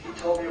 He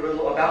told me a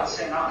riddle about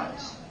St.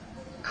 Ives.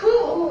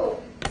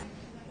 Cool.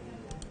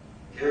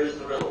 Here's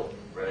the riddle.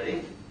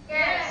 Ready?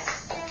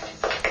 Yes.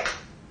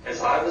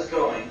 As I was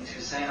going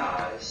to St.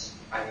 Ives,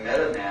 I met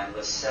a man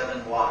with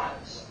 7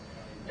 wives.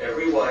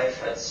 Every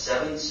wife had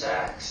 7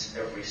 sacks.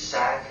 Every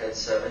sack had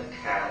 7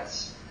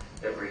 cats.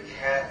 Every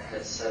cat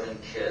had 7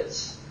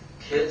 kids.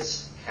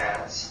 Kids,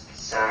 cats,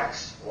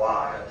 sacks,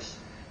 wives.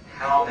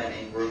 How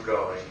many were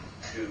going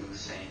to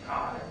St.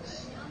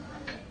 Ives?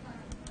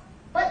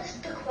 What's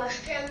the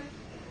question?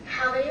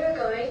 How many are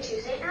going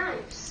to St.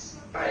 Ives?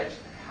 Right.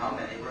 How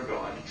many were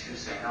going to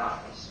St.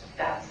 Ives?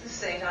 That's the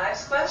St.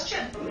 Ives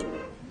question.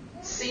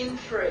 Scene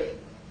 3.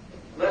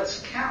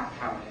 Let's count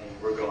how many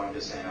were going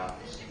to St.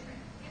 Ives.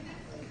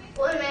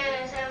 1 man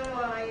and 7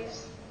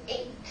 wives,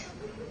 8.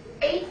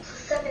 8 plus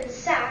 7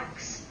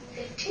 sacks,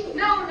 15.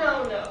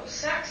 No.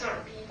 Sacks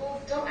aren't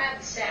people. Don't add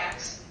the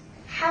sacks.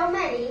 How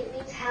many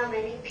means how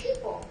many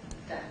people.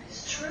 That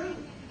is true.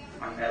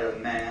 I met a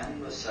man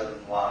with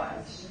 7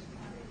 wives.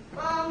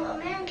 A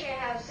man can't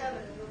have 7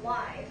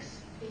 wives.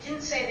 He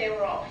didn't say they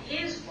were all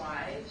his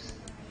wives.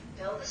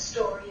 Tell the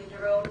story in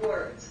your own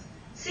words.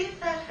 See if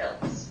that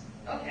helps.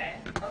 Okay.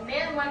 A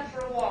man went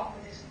for a walk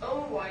with his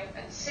own wife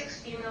and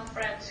 6 female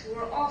friends who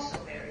were also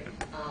married.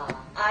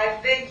 I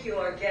think you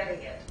are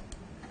getting it.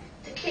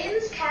 The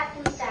kittens, cats,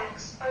 and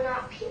sacks are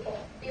not people.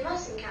 We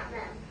mustn't count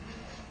them.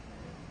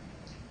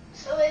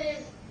 So it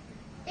is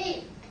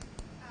 8.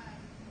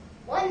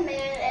 1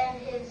 man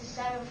and his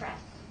 7 friends.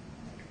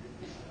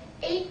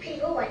 8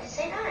 people went to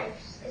St.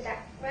 Ives. Is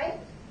that right?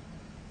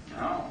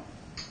 No.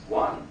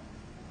 1.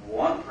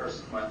 One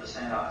person went to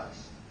St.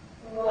 Ives.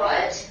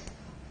 What?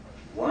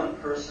 One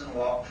person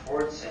walked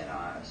towards St.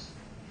 Ives.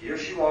 He or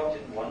she walked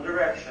in one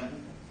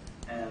direction,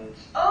 and...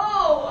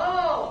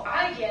 Oh,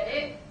 I get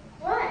it.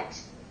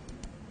 What?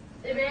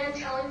 The man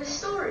telling the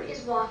story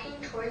is walking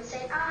towards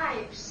St.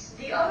 Ives.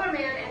 The other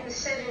man and the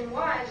 7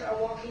 wives are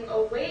walking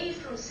away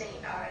from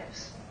St.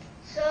 Ives.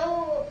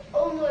 So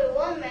only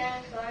 1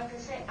 man is going to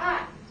St.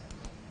 Ives.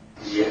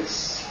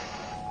 Yes.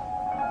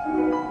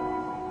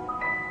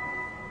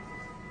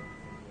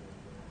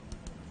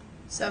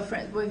 So,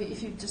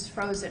 if you just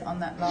froze it on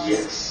that last.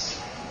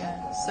 Yes.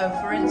 Yeah. So,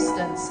 for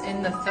instance,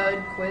 in the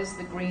 3rd quiz,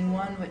 the green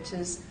one, which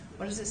is,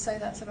 what does it say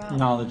that's about?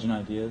 Knowledge and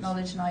ideas.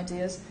 Knowledge and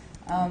ideas.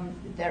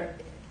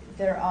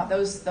 There are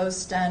those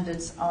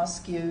standards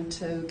ask you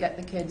to get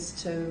the kids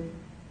to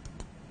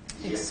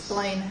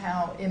explain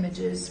how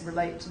images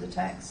relate to the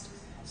text.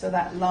 So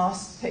that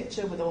last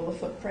picture with all the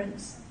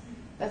footprints,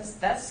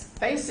 that's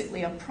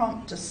basically a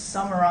prompt to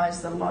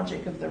summarize the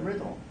logic of the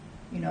riddle.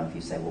 You know, if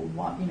you say, well,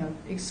 what, you know,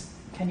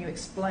 can you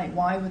explain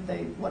why would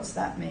they? What's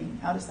that mean?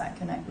 How does that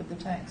connect with the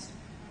text?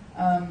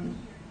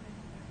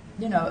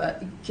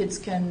 Kids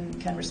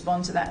can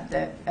respond to that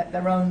at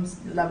their own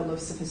level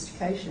of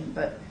sophistication,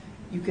 but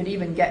you could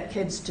even get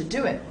kids to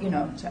do it,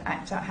 to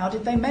act out how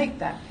did they make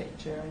that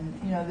picture.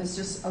 And, there's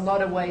just a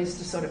lot of ways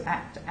to sort of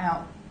act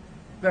out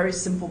very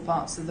simple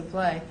parts of the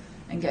play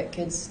and get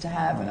kids to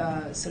have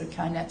a sort of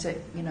kinetic,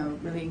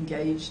 really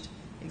engaged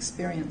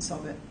experience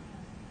of it.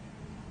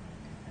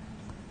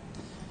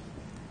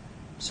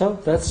 So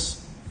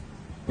that's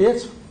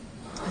it.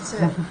 That's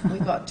it.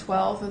 We've got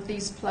 12 of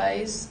these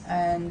plays,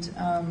 and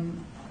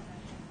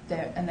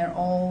they're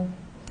all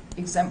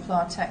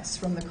exemplar texts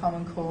from the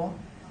Common Core.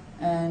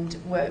 And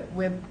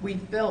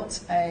we've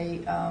built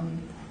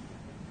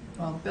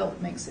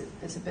built makes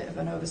it's a bit of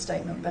an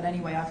overstatement, but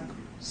anyway, I've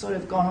sort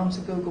of gone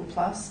onto Google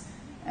Plus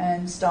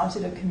and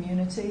started a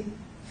community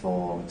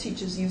for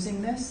teachers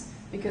using this,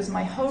 because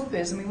my hope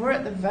is, we're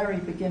at the very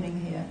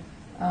beginning here,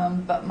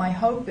 but my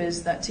hope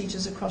is that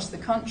teachers across the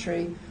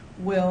country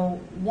will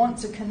want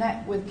to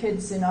connect with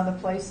kids in other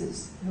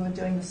places who are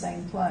doing the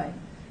same play,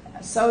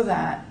 so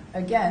that,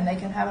 again, they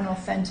can have an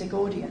authentic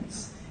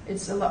audience.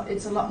 It's a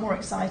lot more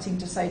exciting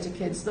to say to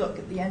kids, look,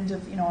 at the end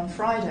of, on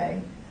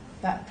Friday,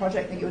 that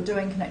project that you're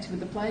doing connected with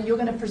the play, you're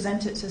going to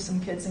present it to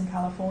some kids in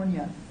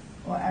California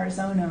or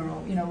Arizona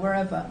or,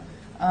 wherever.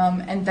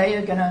 And they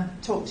are going to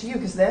talk to you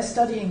because they're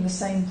studying the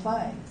same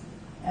play.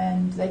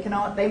 And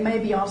they may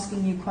be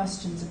asking you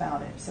questions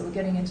about it. So we're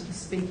getting into the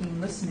speaking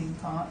and listening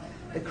part,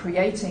 the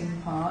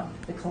creating part,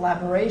 the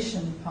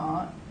collaboration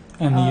part.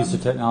 And the use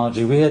of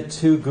technology. We had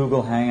 2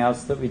 Google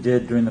Hangouts that we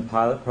did during the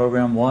pilot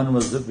program. One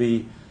was that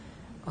we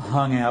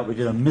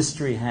did a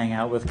mystery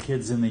hangout with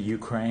kids in the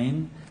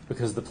Ukraine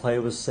because the play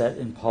was set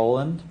in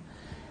Poland.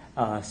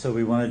 So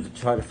we wanted to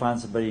try to find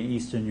somebody in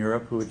Eastern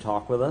Europe who would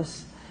talk with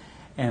us.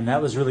 And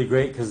that was really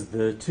great because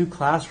the 2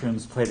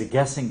 classrooms played a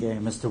guessing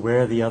game as to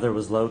where the other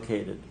was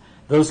located.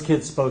 Those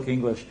kids spoke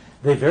English.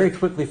 They very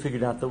quickly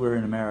figured out that we were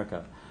in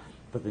America.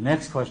 But the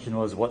next question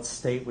was what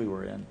state we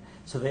were in.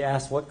 So they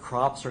asked what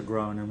crops are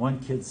grown, and one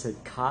kid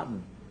said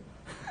cotton,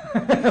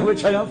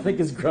 which I don't think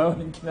is grown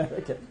in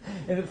Connecticut.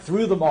 And it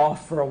threw them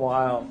off for a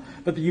while.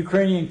 But the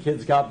Ukrainian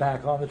kids got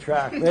back on the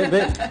track.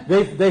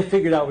 They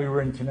figured out we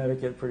were in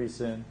Connecticut pretty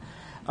soon.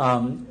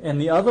 And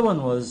the other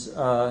one was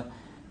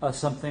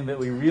something that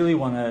we really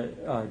want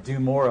to do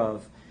more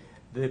of.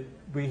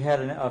 We had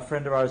a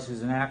friend of ours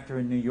who's an actor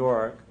in New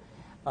York,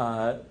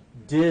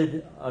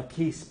 did a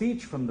key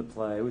speech from the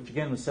play, which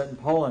again was set in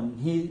Poland.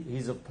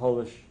 He's of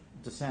Polish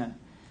descent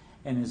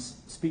and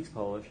speaks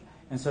Polish.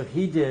 And so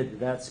he did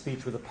that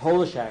speech with a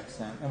Polish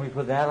accent, and we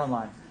put that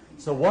online.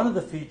 So one of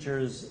the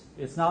features,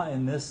 it's not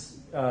in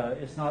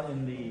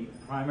the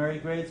primary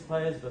grades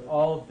plays, but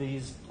all of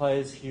these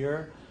plays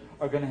here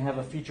are going to have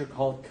a feature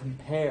called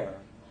Compare.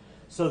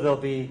 So there'll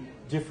be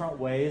different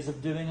ways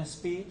of doing a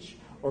speech,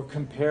 or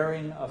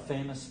comparing a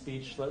famous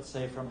speech, let's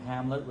say from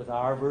Hamlet, with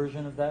our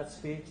version of that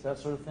speech, that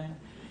sort of thing.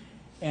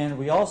 And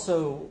we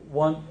also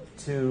want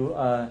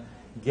to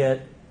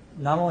get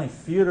not only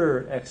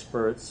theater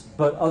experts,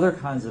 but other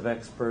kinds of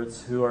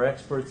experts who are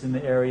experts in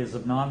the areas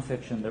of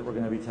nonfiction that we're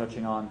going to be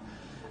touching on,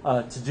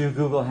 to do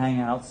Google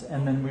Hangouts,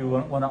 and then we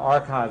want to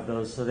archive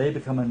those so they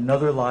become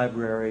another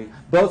library,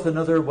 both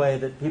another way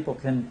that people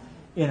can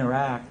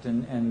interact,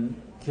 and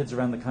kids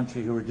around the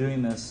country who are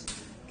doing this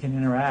can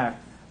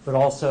interact, but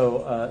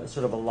also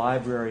sort of a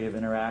library of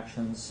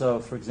interactions. So,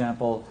 for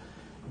example,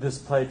 this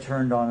play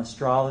turned on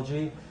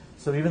astrology.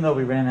 So even though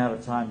we ran out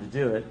of time to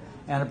do it,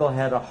 Annabelle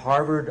had a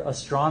Harvard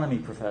astronomy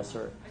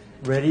professor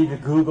ready to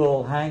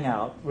Google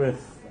Hangout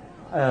with,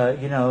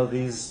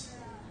 these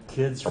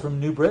kids from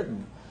New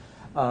Britain.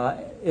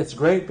 It's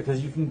great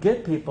because you can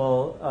get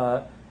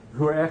people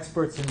who are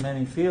experts in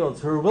many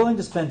fields who are willing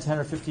to spend 10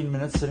 or 15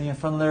 minutes sitting in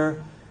front of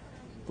their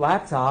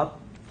laptop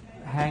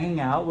hanging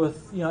out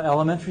with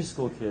elementary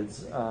school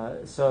kids.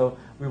 So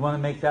we want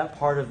to make that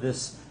part of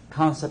this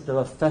concept of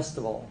a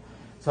festival.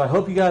 So I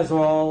hope you guys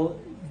will all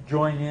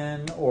join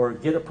in or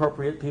get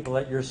appropriate people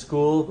at your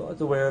school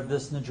aware of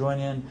this and to join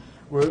in.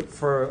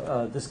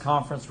 For this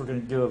conference, we're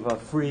going to do a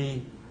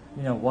free,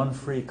 one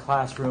free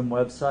classroom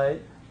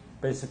website.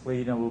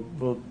 Basically,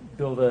 we'll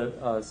build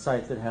a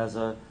site that has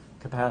a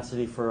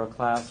capacity for a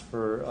class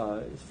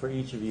for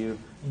each of you.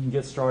 You can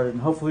get started,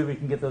 and hopefully we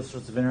can get those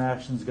sorts of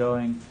interactions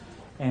going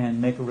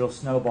and make a real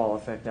snowball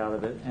effect out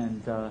of it,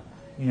 and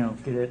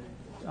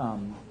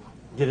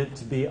get it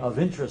to be of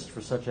interest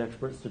for such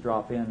experts to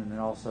drop in, and then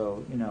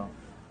also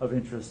of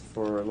interest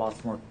for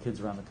lots more kids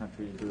around the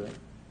country to do it.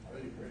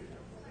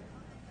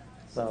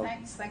 So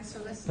thanks for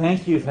listening.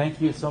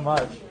 Thank you so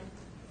much.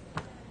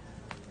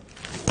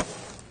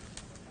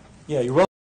 Yeah, you're welcome.